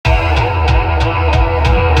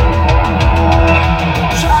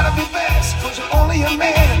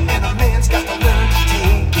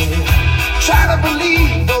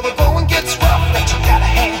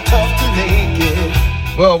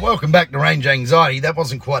Welcome back to Range Anxiety. That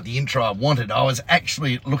wasn't quite the intro I wanted. I was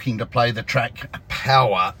actually looking to play the track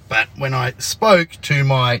Power, but when I spoke to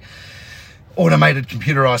my automated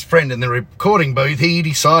computerized friend in the recording booth, he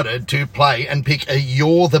decided to play and pick a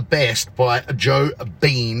You're the Best by Joe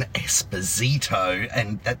Bean Esposito,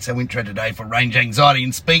 and that's our intro today for Range Anxiety.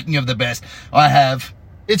 And speaking of the best, I have...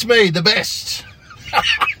 It's me, the best.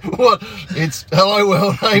 What? It's hello,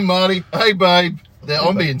 world. Hey, Marty. Hey, babe.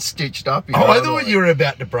 I'm being stitched up here. Oh, I thought you were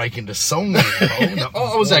about to break into song. I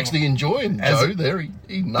was actually enjoying Joe there.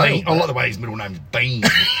 He nailed Bean. I like the way his middle name's Bean.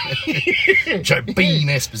 Joe Bean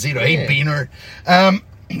Esposito. Hey, Beaner.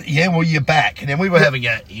 Yeah, well, you're back. And then we were having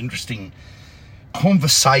an interesting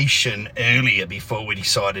conversation earlier before we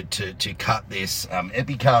decided to cut this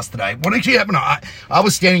Epicast today. What actually happened, I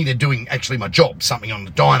was standing there doing actually my job, something on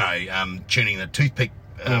the dyno, tuning the toothpick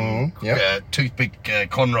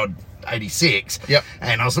Conrod 86. Yep.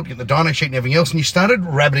 And I was looking at the dyno sheet and everything else, and you started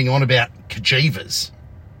rabbiting on about Kajivas.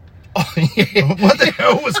 Oh, yeah. What the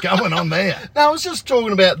hell was going on there? No, I was just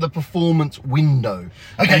talking about the performance window.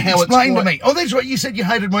 Okay, how explain to me. Oh, that's right. You said you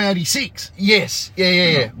hated my 86. Yes.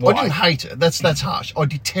 Yeah. Why? I didn't hate it. That's harsh. I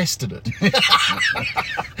detested it.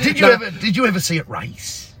 Did you ever see it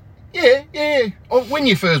race? Yeah. Oh, when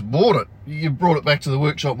you first bought it, you brought it back to the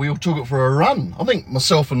workshop. We all took it for a run. I think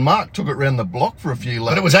myself and Mark took it around the block for a few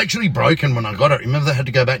laps. But it was actually broken when I got it. Remember they had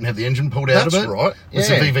to go back and have the engine pulled out of it? That's right. It's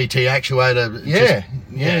a VVT actuator.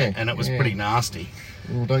 Yeah. And it was pretty nasty.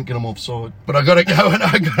 Well, don't get them offside. But I got it going.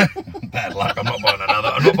 Bad luck. I'm not buying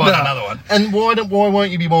another. Another one. And why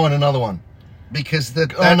won't you be buying another one? Because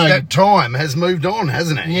that time has moved on,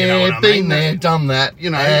 hasn't it? Yeah, you know what I been mean? there, done that,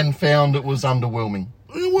 You know, and found it was underwhelming.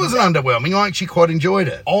 It wasn't underwhelming. I actually quite enjoyed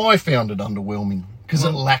it. I found it underwhelming because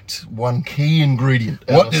it lacked one key ingredient.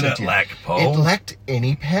 What did it lack, Paul? It lacked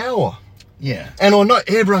any power. Yeah. And I know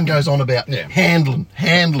everyone goes on about handling,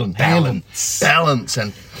 Balance,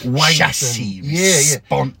 and weight. Chassis,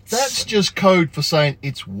 response. That's just code for saying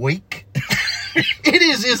it's weak. It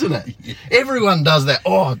is, isn't it? Yeah. Everyone does that.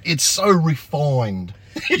 Oh, it's so refined.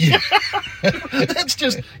 Yeah. That's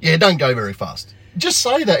just, don't go very fast. Just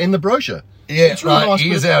say that in the brochure. Yeah, it's really nice,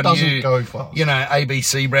 here's but it our doesn't new, go fast. You know,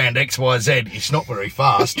 ABC brand XYZ. It's not very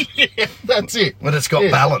fast. Yeah, that's it. But it's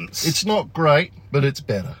got balance. It's not great, but it's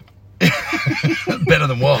better. Better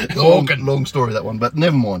than what? Long story, that one, but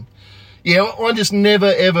never mind. Yeah, I just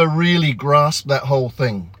never, ever really grasped that whole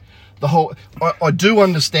thing. I do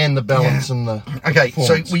understand the balance and the Okay,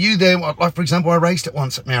 performance. so were you there? Like, for example, I raced it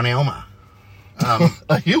once at Mount Elmer.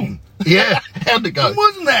 A hill? Yeah. How'd it go? It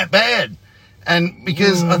wasn't that bad. And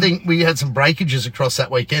because I think we had some breakages across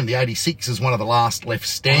that weekend, the 86 is one of the last left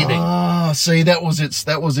standing. Ah, see, that was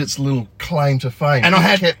its little claim to fame. And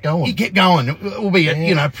it kept going. It kept going,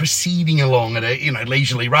 albeit, proceeding along at a,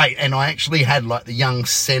 leisurely rate. And I actually had, like, the young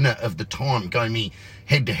Senna of the time go me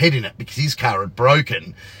head-to-head in it because his car had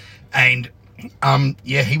broken. And,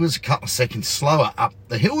 he was a couple of seconds slower up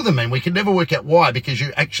the hill than me. We could never work out why, because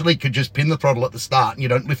you actually could just pin the throttle at the start and you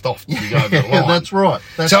don't lift off till you go over the line. That's right.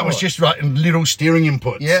 So it was just like little steering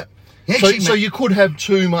inputs. Yeah. So you could have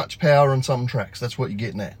too much power on some tracks. That's what you're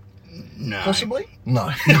getting at. No. Possibly?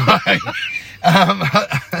 No.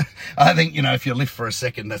 I think, if you lift for a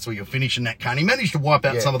second, that's where you'll finish in that car. And he managed to wipe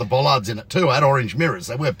out some of the bollards in it too. I had orange mirrors.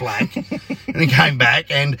 They were black. And he came back.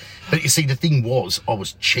 But you see, the thing was, I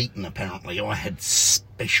was cheating, apparently. I had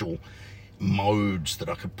special modes that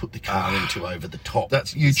I could put the car into over the top.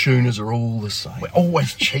 You tuners are all the same. We're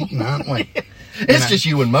always cheating, aren't we? It's just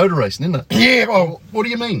you and motor racing, isn't it? Yeah, well, what do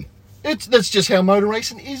you mean? That's just how motor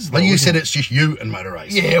racing is, though. Well, you said it's just you and motor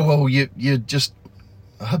racing. Yeah, well, you're just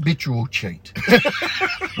a habitual cheat.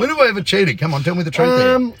 When have I ever cheated? Come on, tell me the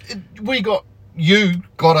truth You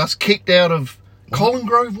got us kicked out of Colin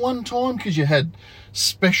Grove one time because you had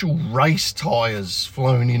special race tyres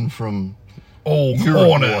flown in from all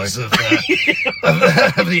corners of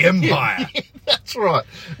the empire. That's right.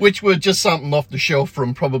 Which were just something off the shelf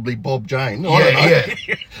from probably Bob Jane. Yeah.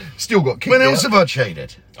 Still got kicked out. When else have I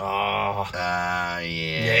cheated? Yeah,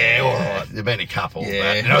 all right. There've been a couple.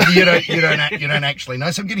 Yeah. But, you don't actually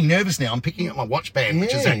know. So I'm getting nervous now. I'm picking up my watch band,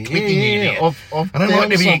 which is that clicking in here. I don't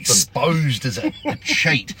like to be exposed as a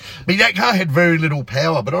cheat. But that car had very little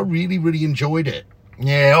power, but I really, really enjoyed it.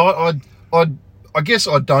 Yeah, I guess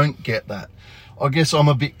I don't get that. I guess I'm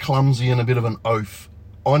a bit clumsy and a bit of an oaf.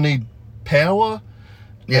 I need power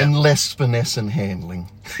and less finesse and handling.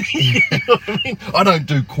 You know what I mean? I don't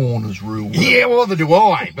do corners real well. Yeah, well, neither do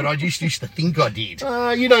I, but I just used to think I did.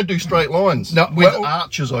 You don't do straight lines with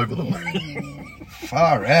arches over them.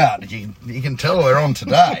 Far out. You can tell we're on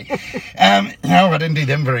today. No, I didn't do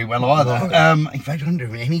them very well either. In fact, I didn't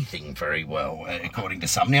do anything very well, according to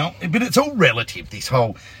some. Now, but it's all relative, this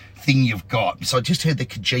whole thing you've got. So I just heard the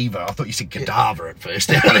Kajiva. I thought you said cadaver at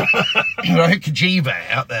first. I heard Kajiva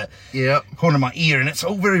out the corner of my ear, and it's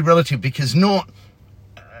all very relative because not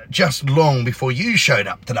just long before you showed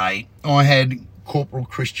up today, I had Corporal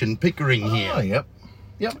Christian Pickering here. Oh, yep.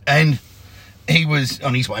 And he was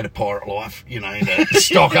on his way to Pirate Life, you know, to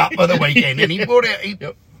stock up for the weekend, and he brought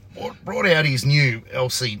out his new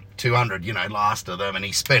LC200, you know, last of them, and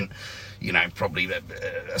he spent, you know, probably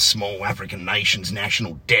a small African nation's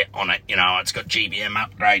national debt on it. You know, it's got GBM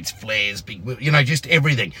upgrades, flares, big, you know, just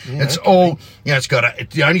everything. Yeah, it's all, you know, it's got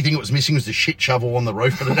the only thing it was missing was the shit shovel on the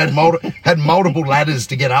roof, but it had multiple ladders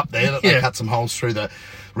to get up there that they cut some holes through the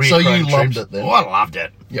rear. So you tubes. loved it then? Oh, I loved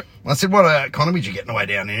it. Yep. I said, what economy did you get on the way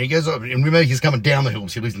down there? And he goes, and remember, he's coming down the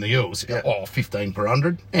hills. He lives in the hills. Yep. Oh, 15 per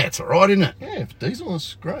 100. Yeah, it's all right, isn't it? Yeah, if diesel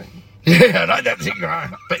is great. Yeah, no, that's it.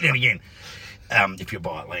 But then again, if you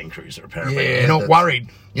buy a Land Cruiser, apparently, Yeah, you're not worried.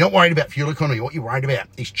 You're not worried about fuel economy. What you're worried about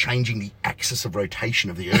is changing the axis of rotation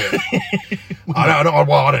of the Earth. I don't know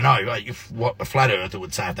what the flat earther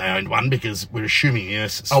would say if they owned one, because we're assuming the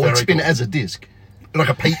Earth's spherical. It's spin as a disc. Like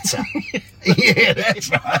a pizza. Yeah, that's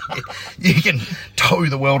right. You can tow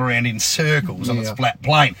the world around in circles on its flat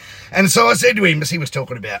plane. And so I said to him, as he was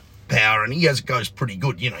talking about power, and he goes pretty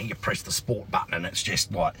good. You know, you press the sport button and it's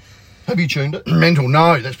just like... Have you tuned it? Mental,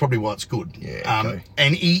 no. That's probably why it's good. Yeah, okay.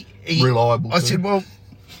 And he reliable. I said, well,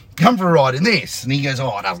 come for a ride in this. And he goes,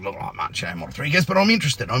 oh, it doesn't look like much, Model 3. He goes, but I'm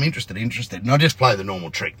interested. And I just play the normal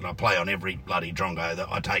trick that I play on every bloody drongo that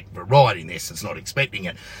I take for a ride in this. It's not expecting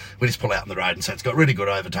it. We just pull out on the road, and so it's got really good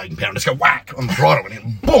overtaking power, and just go whack on the throttle, and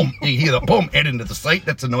then boom, you hear the boom, head into the seat.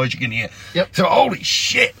 That's the noise you can hear. Yep. So holy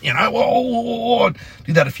shit, you know, whoa,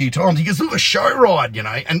 did that a few times. He goes, look, a show ride, you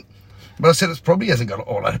know, but I said it probably hasn't got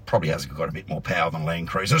a bit more power than Land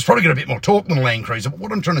Cruiser. It's probably got a bit more torque than Land Cruiser. But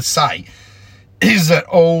what I'm trying to say is that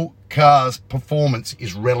all cars' performance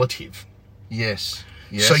is relative. Yes.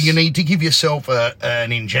 So you need to give yourself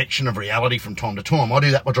an injection of reality from time to time. I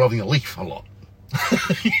do that by driving a Leaf a lot.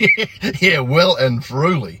 Yeah, well and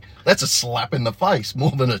truly. That's a slap in the face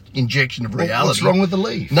more than an injection of reality. What's wrong with the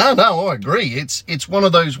Leaf? No, I agree. It's one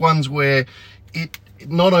of those ones where it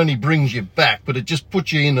not only brings you back, but it just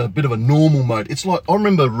puts you in a bit of a normal mode. It's like, I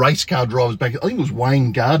remember race car drivers back, I think it was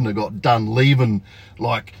Wayne Gardner got done leaving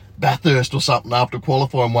like Bathurst or something after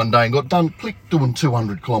qualifying one day and got done doing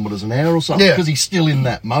 200 kilometres an hour or something, because he's still in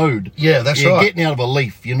that mode. Yeah, that's right. Getting out of a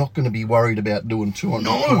Leaf, you're not going to be worried about doing 200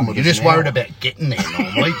 kilometres an hour. No, you're just worried about getting there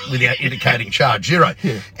normally without indicating charge zero.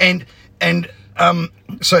 Yeah.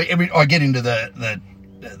 So I get into the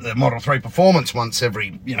Model 3 performance once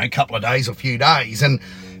every, couple of days or few days, and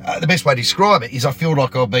the best way to describe it is I feel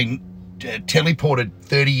like I've been teleported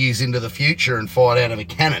 30 years into the future and fired out of a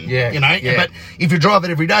cannon. Yeah. But if you drive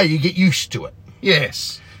it every day, you get used to it.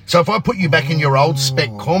 Yes. So if I put you back in your old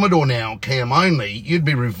spec Commodore now, cam only, you'd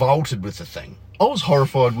be revolted with the thing. I was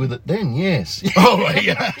horrified with it then, yes. Oh,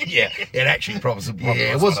 yeah. It actually probably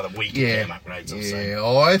was one of the weaker cam upgrades I've seen. Yeah,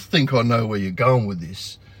 I think I know where you're going with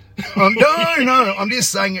this. No, I'm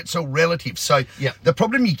just saying it's all relative. So the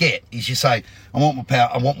problem you get is you say, I want more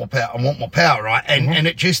power, right? And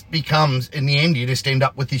it just becomes, in the end, you just end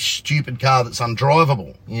up with this stupid car that's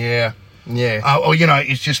undrivable. Yeah.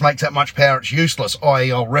 It just makes that much power, it's useless.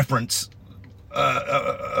 I.e., I'll reference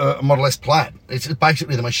a Model S Plaid. It's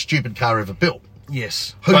basically the most stupid car ever built.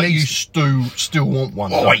 Yes. But you still want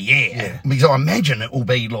one. Oh, yeah. Because I imagine it will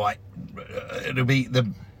be like, it'll be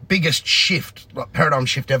the biggest shift, like paradigm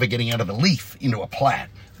shift ever, getting out of a Leaf into a Plaid.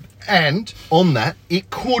 And on that, it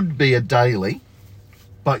could be a daily,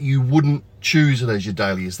 but you wouldn't choose it as your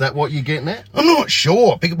daily. Is that what you're getting at? I'm not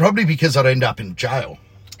sure. Probably because I'd end up in jail.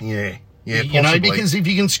 Yeah, possibly. Because if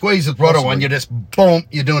you can squeeze the throttle and you just boom,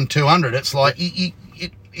 you're doing 200. It's like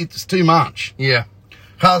it's too much. Yeah,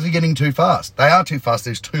 cars are getting too fast. They are too fast.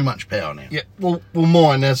 There's too much power now. Yeah. Well,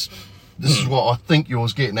 mine is. This is what I think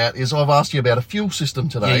yours getting at, is I've asked you about a fuel system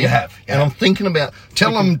today. Yeah, you have. And I'm thinking about...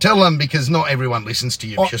 Tell them, because not everyone listens to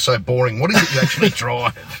you because you're so boring. What is it you actually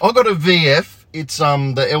drive? I've got a VF. It's the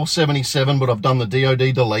L77, but I've done the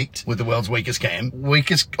DOD delete. With the world's weakest cam.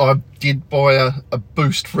 I did buy a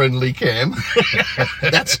boost-friendly cam.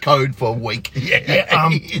 That's code for weak.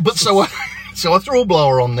 Yeah. But so I threw a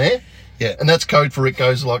blower on there. Yeah. And that's code for it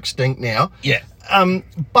goes like stink now. Yeah.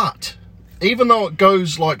 But... even though it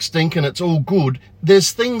goes like stink and it's all good,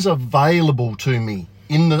 there's things available to me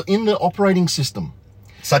in the operating system.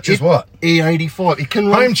 Such as what? E85. It can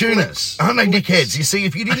run Home tuners, aren't they dickheads? You see,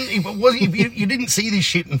 if you didn't see this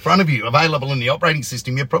shit in front of you available in the operating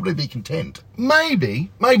system, you'd probably be content.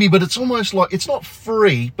 Maybe, but it's almost like it's not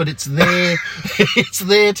free, but it's there. It's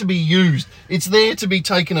there to be used. It's there to be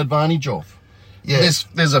taken advantage of. Yeah.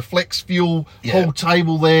 There's a flex fuel whole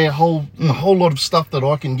table there, a whole lot of stuff that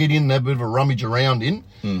I can get in and have a bit of a rummage around in,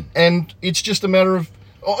 and it's just a matter of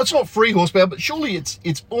it's not free horsepower, but surely it's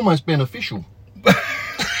almost beneficial.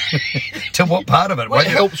 To what part of it? Well, it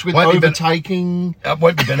helps with overtaking. It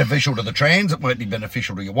won't be beneficial to the trans. It won't be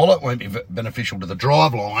beneficial to your wallet. It won't be beneficial to the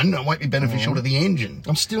drive line. It won't be beneficial to the engine.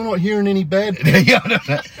 I'm still not hearing any bad.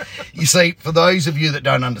 You see, for those of you that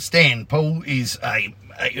don't understand, Paul is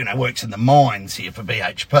works in the mines here for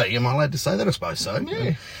BHP. Am I allowed to say that? I suppose so.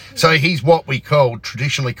 Yeah. So he's what we call,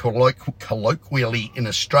 traditionally colloquially in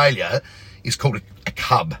Australia, is called a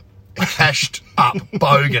cub. A cashed up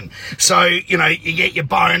bogan. So, you get your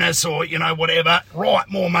bonus or, whatever. Right,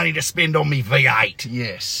 more money to spend on me V8.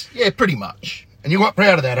 Yes. Yeah, pretty much. And you're quite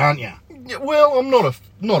proud of that, aren't you? Yeah, well, I'm not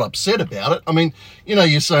upset about it. I mean,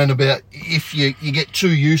 you're saying about if you get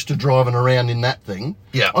too used to driving around in that thing.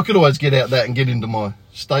 Yeah. I could always get out that and get into my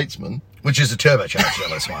Statesman. Which is a turbocharged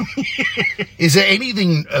LS1. Is there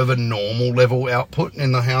anything of a normal level output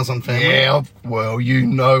in the Howson family? Yeah, well, you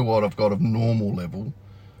know what I've got of normal level.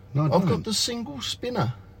 No, I've got the single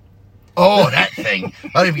spinner. Oh, that thing. I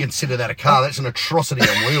don't even consider that a car. That's an atrocity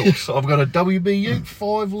on wheels. I've got a WBU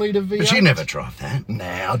 5-litre V8. But you never drive that.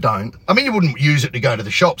 Nah, I don't. I mean, you wouldn't use it to go to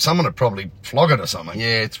the shop. Someone would probably flog it or something.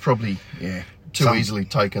 Yeah, it's probably, too easily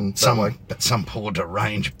taken that way. But some poor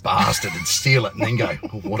deranged bastard would steal it and then go,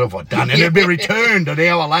 oh, what have I done? And it'd be returned an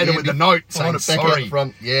hour later with a note saying, it back out sorry. the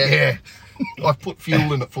front. Yeah. I've put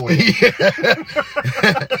fuel in it for you.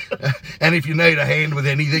 And if you need a hand with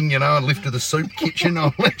anything, and lift to the soup kitchen,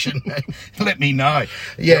 I'll let me know.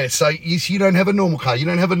 Yeah, so you don't have a normal car. You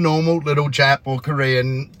don't have a normal little Jap or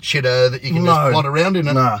Korean shitter that you can just plot around in.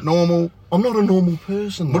 Normal. I'm not a normal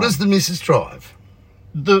person. What does the missus drive?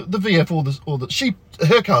 The VF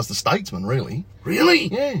her car's the Statesman, really. Really?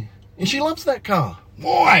 Yeah. And she loves that car.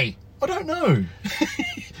 Why? I don't know.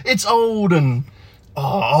 It's old and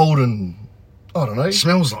I don't know. It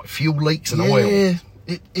smells like fuel leaks and oil. Yeah,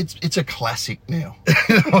 it's a classic now.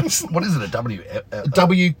 What is it? A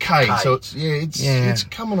WK. So it's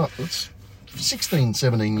coming up. It's 16,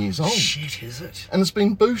 17 years old. Shit, is it? And it's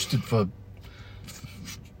been boosted for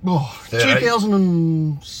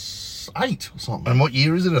 2008 or something. And what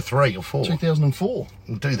year is it? A 3 or 4? 2004.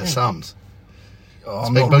 We'll do the sums. Oh,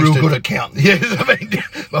 I'm not real good at counting. Yeah,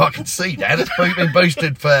 I can see that. It's been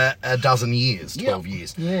boosted for a dozen years, 12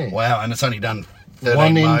 years. Yeah. Wow, and it's only done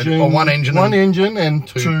one engine and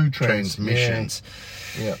two transmissions.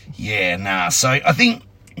 Yeah. Yeah, nah. So I think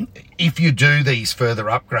if you do these further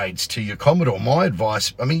upgrades to your Commodore, my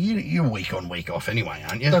advice, I mean, you're week on, week off anyway,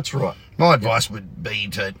 aren't you? That's right. My advice would be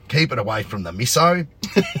to keep it away from the miso.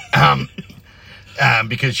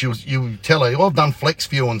 Because you'll tell her, I've done flex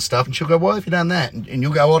fuel and stuff, and she'll go, why have you done that? And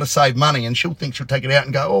you'll go, to save money, and she'll think she'll take it out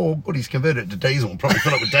and go, oh, good, he's converted it to diesel, and probably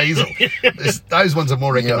fill it with diesel. Those ones are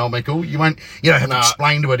more economical. You won't, have to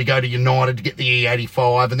explain to her to go to United to get the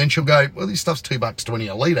E85, and then she'll go, well, this stuff's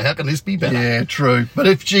 $2.20 a litre. How can this be better? Yeah, true. But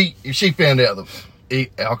if she found out that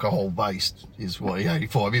alcohol based is what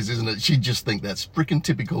E85 is, isn't it? She'd just think that's freaking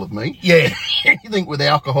typical of me. Yeah. Anything with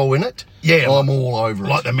alcohol in it, I'm all over it.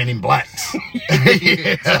 Like the Men in Blacks.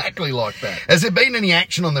 Exactly like that. Has there been any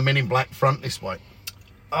action on the Men in Black front this week?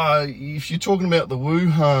 If you're talking about the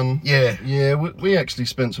Wuhan, we actually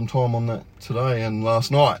spent some time on that today and last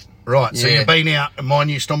night. Right, so you've been out at my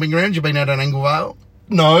new stomping grounds, you've been out at Anglevale?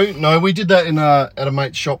 No, we did that at a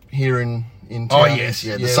mate's shop here in town. Oh, yes,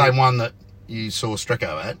 the same one that you saw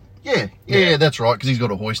Strecco at. Yeah, that's right, because he's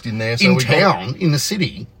got a hoist in there. So in town, in the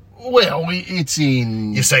city? Well, it's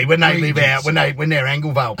in... You see, when they live out, when they're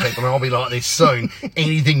Anglevale people, and I'll be like this soon,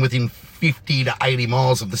 anything within 50 to 80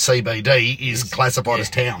 miles of the CBD is classified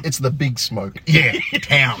as town. It's the big smoke. Yeah,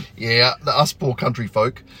 town. Yeah, us poor country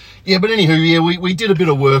folk. Yeah, but anywho, we did a bit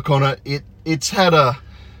of work on it. It's had a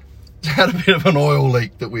bit of an oil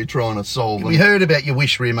leak that we're trying to solve. We heard about your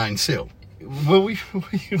wish remain still. Well,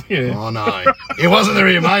 yeah. Oh, no. It wasn't the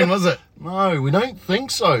rear main, was it? No, we don't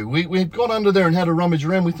think so. We've got under there and had a rummage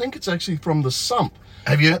around. We think it's actually from the sump.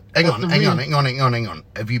 Have you... Hang on.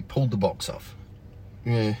 Have you pulled the box off?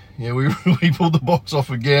 Yeah, we pulled the box off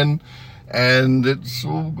again, and it's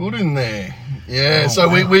all good in there. Yeah, so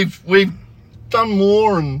wow. we've done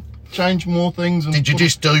more and changed more things. And did you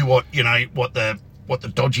just do what the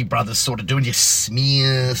Dodgy brothers sort of do, and just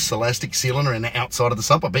smear Celastic sealant around the outside of the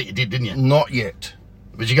sump? I bet you did, didn't you? Not yet.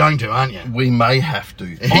 But you're going to, aren't you? We may have to.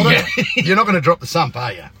 Yeah. You're not going to drop the sump,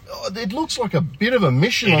 are you? It looks like a bit of a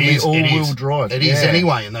mission on the all-wheel drive. It is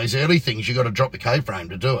anyway. In those early things, you've got to drop the K-frame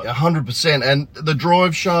to do it. 100%. And the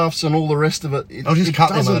drive shafts and all the rest of it. I'll just cut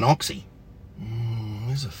them with an oxy.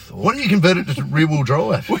 There's a thought. Why don't you convert it to rear-wheel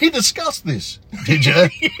drive? We discussed this. Did you?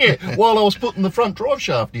 Yeah, while I was putting the front drive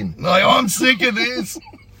shaft in. Like, I'm sick of this.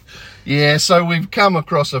 Yeah, so we've come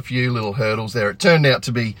across a few little hurdles there. It turned out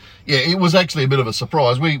to be, it was actually a bit of a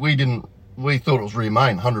surprise. We thought it was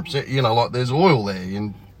remain 100%. You know, like there's oil there.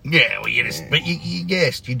 And yeah, well, but you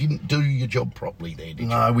guessed you didn't do your job properly there, did you?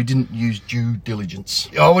 No, we didn't use due diligence.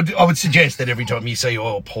 I would suggest that every time you see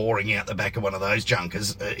oil pouring out the back of one of those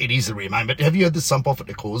junkers, it is the rear main. But have you had the sump off it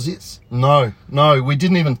to cause this? No, we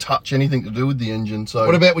didn't even touch anything to do with the engine. So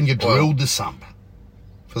what about when you drilled the sump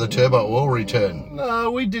for the turbo oil return? No,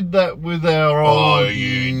 we did that with our old... Oh,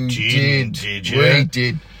 you did you? We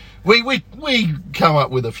did. We come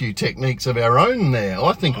up with a few techniques of our own there.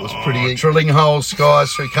 I think it was pretty... Drilling holes,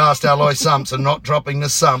 guys, through cast alloy sumps and not dropping the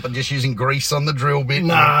sump and just using grease on the drill bit.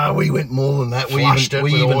 Nah, we went more than that. We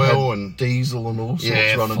even oil had and diesel and all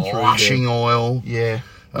sorts running through there. flushing oil. Yeah.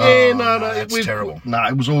 Oh, no, it's terrible. No,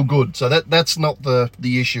 it was all good. So that's not the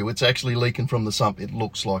issue. It's actually leaking from the sump. It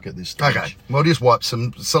looks like at this stage. Okay, well, just wipe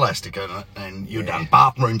some Celastic on it and you're done.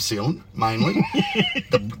 Bathroom sealant, mainly.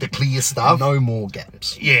 the clear stuff. No more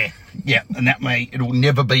gaps. Yeah, and it'll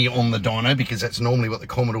never be on the dyno because that's normally what the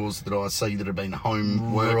Commodores that I see that have been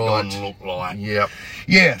home worked on look like. Yep.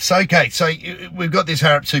 Yeah, so we've got this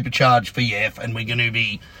Harrop Supercharged VF and we're going to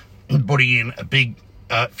be putting in a big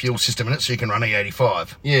fuel system in it so you can run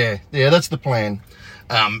E85. Yeah, that's the plan.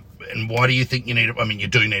 And why do you think you need it? I mean, you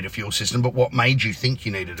do need a fuel system, but what made you think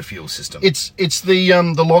you needed a fuel system? It's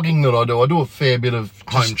the logging that I do. I do a fair bit of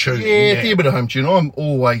home tuning. Yeah, a fair bit of home tuning. I'm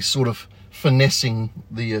always sort of finessing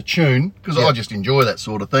the tune because I just enjoy that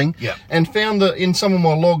sort of thing. Yeah. And found that in some of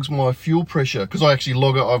my logs, my fuel pressure, because I actually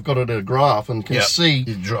log it, I've got it at a graph and can see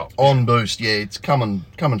it drop on boost. Yeah, it's coming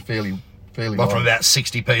fairly well, from about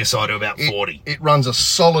 60 psi to about 40. It runs a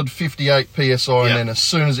solid 58 psi, and then as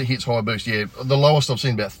soon as it hits high boost, the lowest I've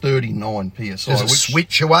seen about 39 psi. Does it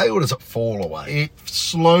switch away or does it fall away? It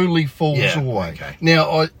slowly falls away. Okay.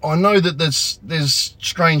 Now, I know that there's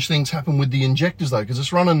strange things happen with the injectors, though, because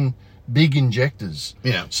it's running big injectors.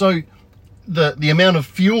 Yeah. So the amount of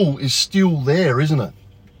fuel is still there, isn't it?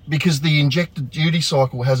 Because the injected duty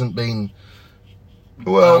cycle hasn't been...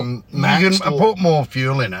 Well, you can maxed put more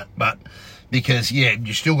fuel in it, but because,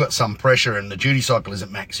 you still got some pressure and the duty cycle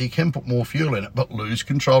isn't max, so you can put more fuel in it, but lose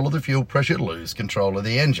control of the fuel pressure, lose control of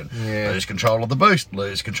the engine, lose control of the boost,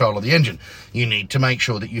 lose control of the engine. You need to make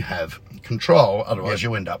sure that you have control, otherwise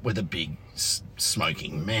you end up with a big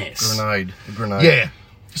smoking mess. Grenade. Yeah.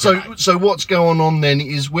 So what's going on then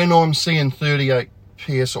is when I'm seeing 38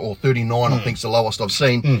 PS or 39, I think is the lowest I've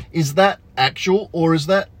seen. Is that actual, or is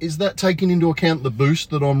that taking into account the boost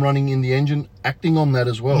that I'm running in the engine, acting on that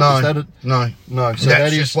as well? No, is that no. So that's that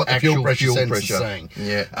just is what the fuel pressure sensor is saying.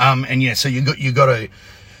 Yeah. So you just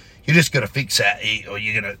got to fix that, or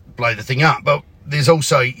you're going to blow the thing up. But there's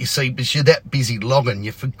also, you see, because you're that busy logging,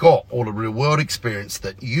 you forgot all the real world experience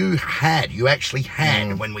that you actually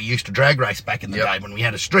had when we used to drag race back in the day when we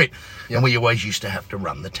had a strip, and we always used to have to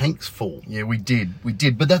run the tanks full. Yeah, we did.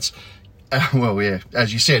 But that's,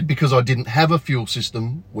 as you said, because I didn't have a fuel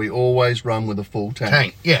system, we always run with a full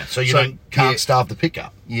tank. So you can't starve the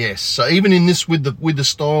pickup. Yes. So even in this, with the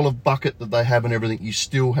style of bucket that they have and everything, you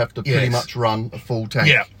still have to pretty much run a full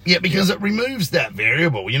tank. Yeah, because it removes that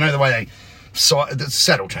variable. You know the way the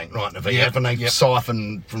saddle tank, right, in a VF, and they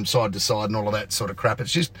siphon from side to side and all of that sort of crap.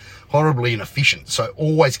 It's just horribly inefficient. So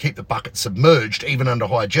always keep the bucket submerged, even under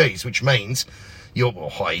high Gs, which means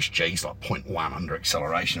highest G's like 0.1 under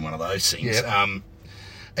acceleration in one of those things.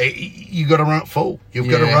 You got to run it full. You've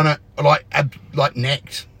got to run it like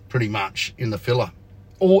necked, pretty much, in the filler.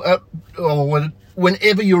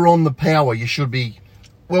 Whenever you're on the power, you should be...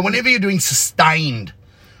 Well, whenever you're doing sustained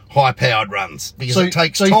high-powered runs, because it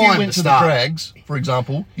takes time if you went to the drags, for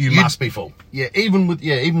example, you must be full. Yeah, even with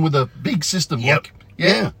a big system.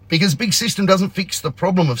 Because big system doesn't fix the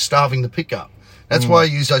problem of starving the pickup. That's why I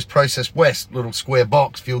use those Process West little square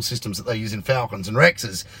box fuel systems that they use in Falcons and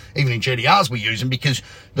Rexes. Even in GTRs we use them, because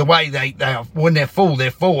the way they are, when they're full,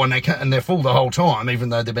 and they're full the whole time, even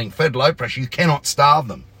though they're being fed low pressure, you cannot starve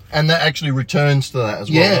them. And that actually returns to that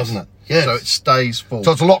as well, doesn't it? Yes. So it stays full.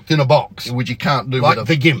 So it's locked in a box. which you can't do Like with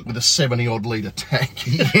the Gimp. with a 70-odd litre tank.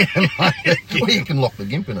 Yeah, like the Gimp. Well, you can lock the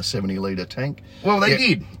Gimp in a 70-litre tank. Well, they Yeah.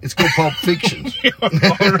 did. It's called Pulp Fiction.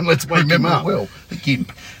 Let's wake remember him up. it well. The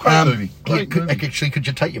Gimp. Great movie. Great movie. Actually, could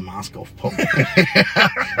you take your mask off, Pop?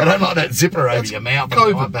 I don't like that zipper over your mouth. and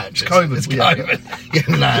COVID. eye patch. It's COVID. It's Yeah. COVID. Yeah,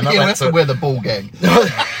 no, not Yeah, we that have to sort. wear the ball gag.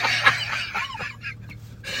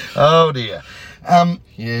 Oh, dear.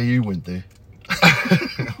 Yeah, you went there.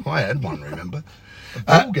 I had one, remember?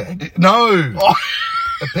 Ball gag? No. Oh.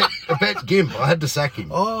 A pet Gimp. I had to sack him.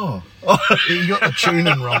 Oh. He got the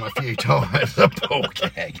tuning wrong a few times. The ball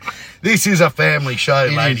gag. This is a family show,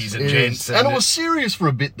 ladies and gents. And it was serious for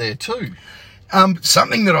a bit there too.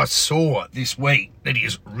 Something that I saw this week that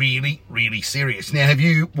is really, really serious. Now, have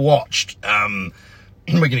you watched, we're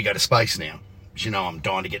going to go to space now. As you know, I'm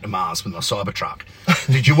dying to get to Mars with my Cybertruck.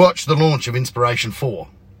 Did you watch the launch of Inspiration 4?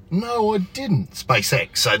 No, I didn't.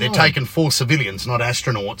 SpaceX. So they're taking 4 civilians, not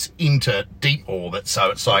astronauts, into deep orbit. So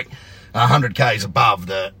it's like 100 k's above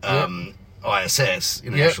the ISS,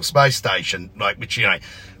 International Space Station, like, which, you know,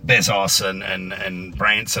 Bezos and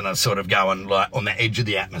Branson are sort of going like on the edge of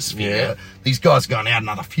the atmosphere. Yeah. These guys are going out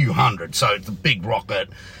another few hundred. So it's a big rocket,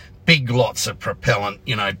 big lots of propellant,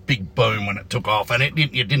 you know, big boom when it took off, and it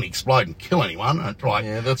didn't explode and kill anyone. Like,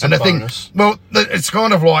 Yeah, that's and a the thing, bonus. well, it's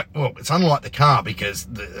kind of like, well, it's unlike the car because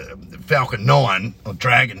the Falcon 9 or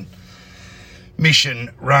Dragon mission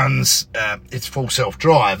runs its full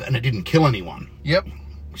self-drive and it didn't kill anyone. Yep.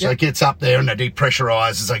 So it gets up there and they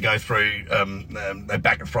depressurize as they go through, they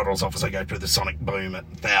back the throttles off as they go through the sonic boom at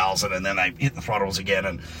 1,000, and then they hit the throttles again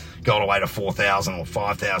and go all the way to 4,000 or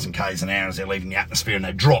 5,000 k's an hour as they're leaving the atmosphere, and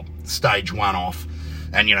they drop stage 1 off.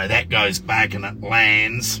 And, you know, that goes back and it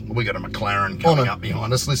lands. We got a McLaren coming up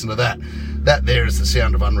behind us. Listen to that. That there is the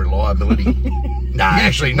sound of unreliability. No,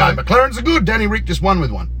 actually, no. McLarens are good. Danny Rick just won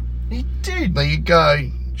with one. He did. There you go.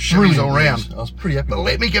 Chevys Brilliant all news. round. I was pretty happy. But with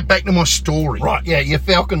let me get back to my story. Right, yeah, your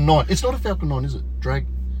Falcon 9. It's not a Falcon 9, is it?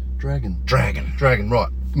 Dragon. Dragon. Right.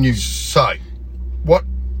 News. So, what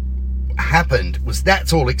happened was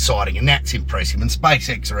that's all exciting and that's impressive, and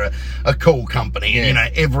SpaceX are a cool company, and you know,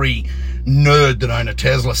 every nerd that owns a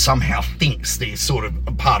Tesla somehow thinks they're sort of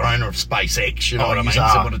a part owner of SpaceX, you know what I mean? Are.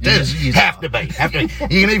 So what it is, Yous have are. to be.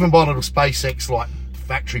 You can even buy little SpaceX like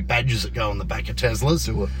factory badges that go on the back of Teslas.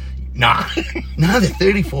 No, they're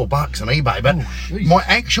 $34 on eBay. But my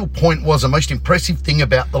actual point was the most impressive thing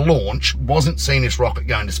about the launch wasn't seeing this rocket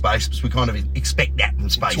going to space, because we kind of expect that from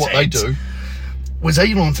SpaceX. That's what they do. Was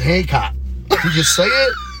Elon's haircut. Did you see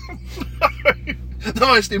it? The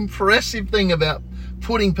most impressive thing about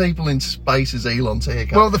putting people in space is Elon's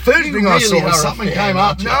haircut. Well, the first You thing I really saw are was a something fan, came up.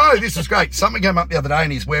 aren't you? No, this is great. Something came up the other day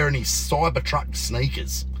and he's wearing his Cybertruck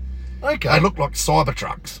sneakers. Okay. They look like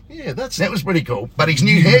Cybertrucks. Yeah, That was pretty cool. But his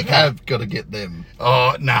new you haircut. have got to get them.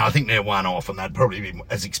 Oh, no, I think they're one off and they'd probably be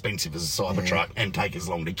as expensive as a Cybertruck and take as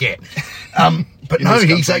long to get. But In no, this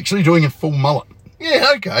he's country. actually doing a full mullet.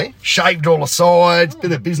 Yeah, okay. Shaved all the sides,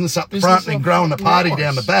 bit of business up the Business front, and up growing the front, party nice.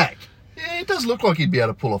 down the back. Yeah, it does look like he'd be able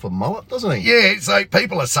to pull off a mullet, doesn't he? Yeah, so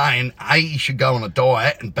people are saying, A, he should go on a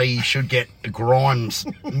diet, and B, he should get Grimes,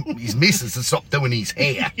 his missus, to stop doing his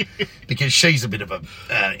hair, because she's a bit of a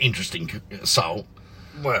interesting soul.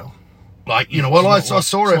 Well, Like, you know, well, I saw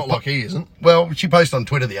it's her. not like he isn't. Well, she posted on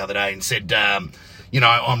Twitter the other day and said, you know,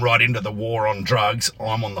 I'm right into the war on drugs.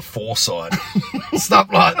 I'm on the foresight. Stuff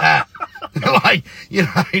like that. Like, you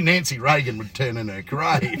know, Nancy Reagan would turn in her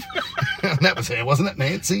grave. That was her, wasn't it,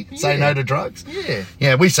 Nancy? Say no to drugs? Yeah.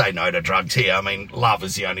 Yeah, we say no to drugs here. I mean, love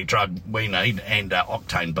is the only drug we need, and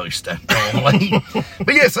octane booster, normally.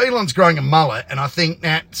 But yes, Elon's growing a mullet, and I think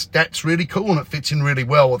that's really cool, and it fits in really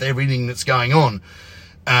well with everything that's going on.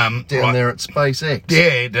 Down there at SpaceX.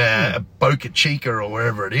 Yeah, Boca Chica or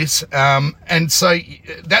wherever it is. And so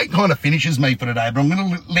that kind of finishes me for today, but I'm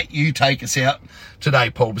going to let you take us out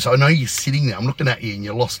today, Paul, because I know you're sitting there. I'm looking at you and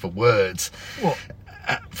you're lost for words. What?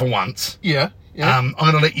 For once. Yeah. I'm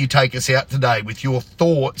going to let you take us out today with your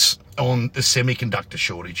thoughts on the semiconductor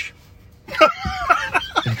shortage.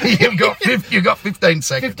 You've got 15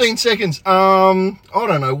 seconds. 15 seconds. I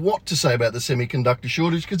don't know what to say about the semiconductor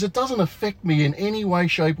shortage, because it doesn't affect me in any way,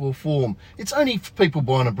 shape or form. It's only for people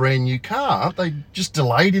buying a brand new car. Aren't they just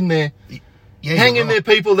delayed in there? Yeah, Hang you're in right.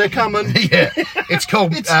 there, people. They're coming. Yeah, it's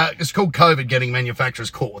called COVID, getting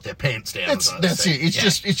manufacturers caught with their pants down. That's it. It's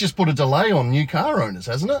just put a delay on new car owners,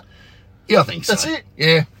 hasn't it? Yeah, I think so. That's it.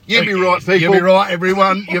 Yeah. You'd be right, people. You'll be right,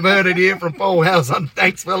 everyone. You've heard it here from Paul Howson.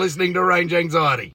 Thanks for listening to Range Anxiety.